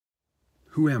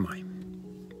Who am I?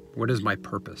 What is my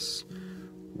purpose?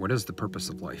 What is the purpose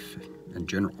of life in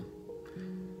general?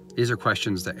 These are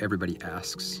questions that everybody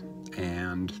asks,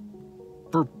 and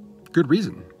for good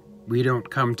reason. We don't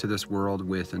come to this world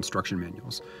with instruction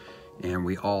manuals, and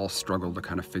we all struggle to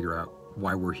kind of figure out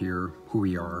why we're here, who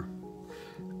we are.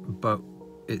 But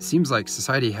it seems like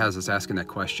society has us asking that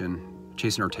question,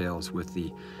 chasing our tails with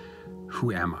the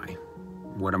who am I?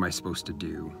 What am I supposed to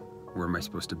do? Where am I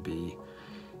supposed to be?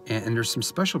 And there's some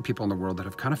special people in the world that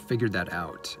have kind of figured that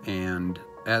out. And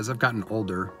as I've gotten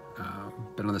older,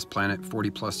 been on this planet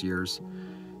 40 plus years,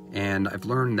 and I've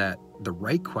learned that the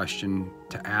right question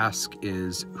to ask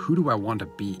is, who do I want to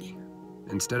be?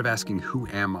 Instead of asking, who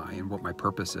am I and what my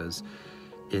purpose is,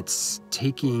 it's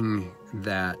taking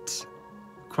that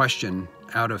question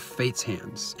out of fate's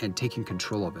hands and taking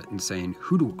control of it and saying,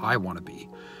 who do I want to be?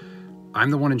 I'm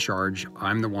the one in charge.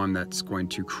 I'm the one that's going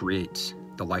to create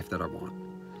the life that I want.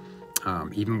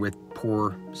 Even with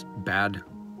poor, bad,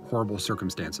 horrible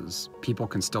circumstances, people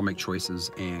can still make choices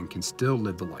and can still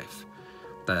live the life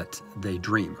that they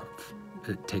dream of.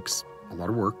 It takes a lot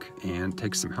of work and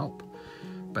takes some help.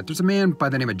 But there's a man by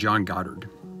the name of John Goddard,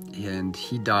 and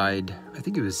he died, I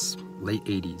think it was late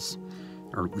 80s,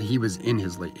 or he was in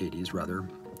his late 80s rather.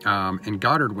 And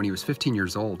Goddard, when he was 15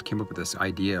 years old, came up with this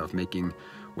idea of making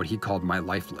what he called my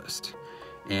life list.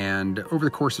 And over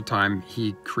the course of time,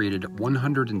 he created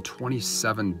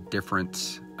 127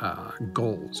 different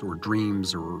goals or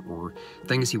dreams or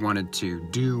things he wanted to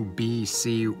do, be,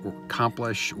 see, or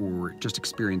accomplish, or just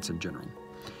experience in general.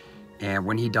 And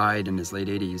when he died in his late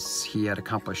 80s, he had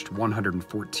accomplished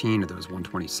 114 of those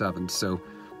 127. So,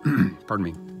 pardon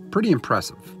me, pretty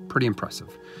impressive, pretty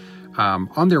impressive.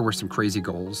 On there were some crazy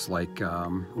goals like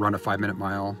run a 5-minute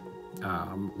mile,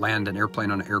 land an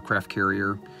airplane on an aircraft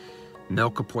carrier,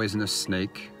 milk a poisonous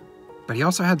snake. But he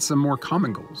also had some more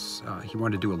common goals. He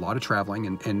wanted to do a lot of traveling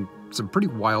and some pretty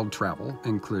wild travel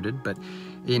included. But,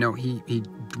 you know, he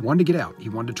wanted to get out. He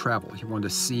wanted to travel. He wanted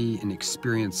to see and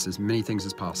experience as many things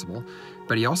as possible.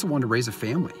 But he also wanted to raise a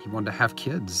family. He wanted to have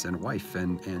kids and a wife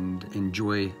and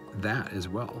enjoy that as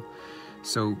well.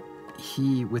 So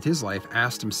he, with his life,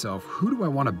 asked himself, who do I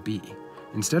want to be?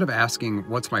 Instead of asking,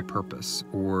 what's my purpose?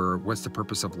 Or what's the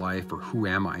purpose of life? Or who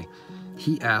am I?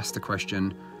 He asked the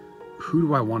question, who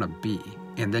do I want to be?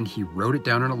 And then he wrote it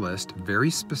down on a list, very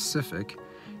specific,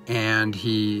 and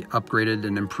he upgraded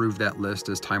and improved that list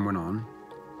as time went on,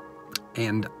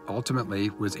 and ultimately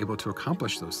was able to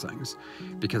accomplish those things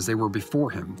because they were before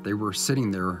him. They were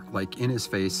sitting there, like in his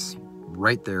face,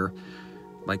 right there,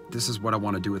 like, this is what I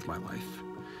want to do with my life.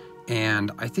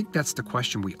 And I think that's the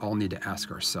question we all need to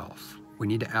ask ourselves. We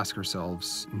need to ask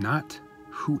ourselves, not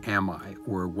who am I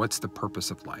or what's the purpose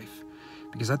of life?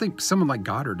 Because I think someone like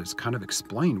Goddard has kind of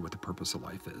explained what the purpose of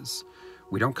life is.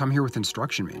 We don't come here with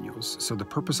instruction manuals. So the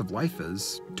purpose of life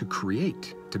is to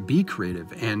create, to be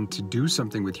creative, and to do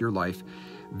something with your life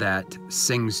that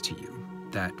sings to you,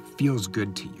 that feels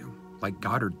good to you, like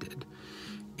Goddard did.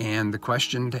 And the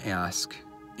question to ask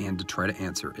and to try to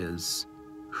answer is,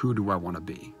 who do I want to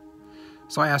be?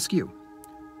 So I ask you,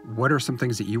 what are some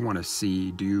things that you want to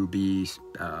see, do, be,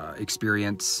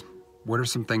 experience? What are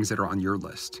some things that are on your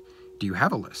list? Do you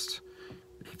have a list?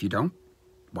 If you don't,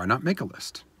 why not make a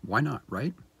list? Why not,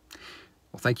 right?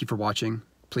 Well, thank you for watching.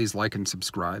 Please like and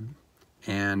subscribe.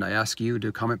 And I ask you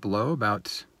to comment below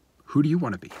about, who do you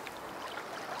want to be?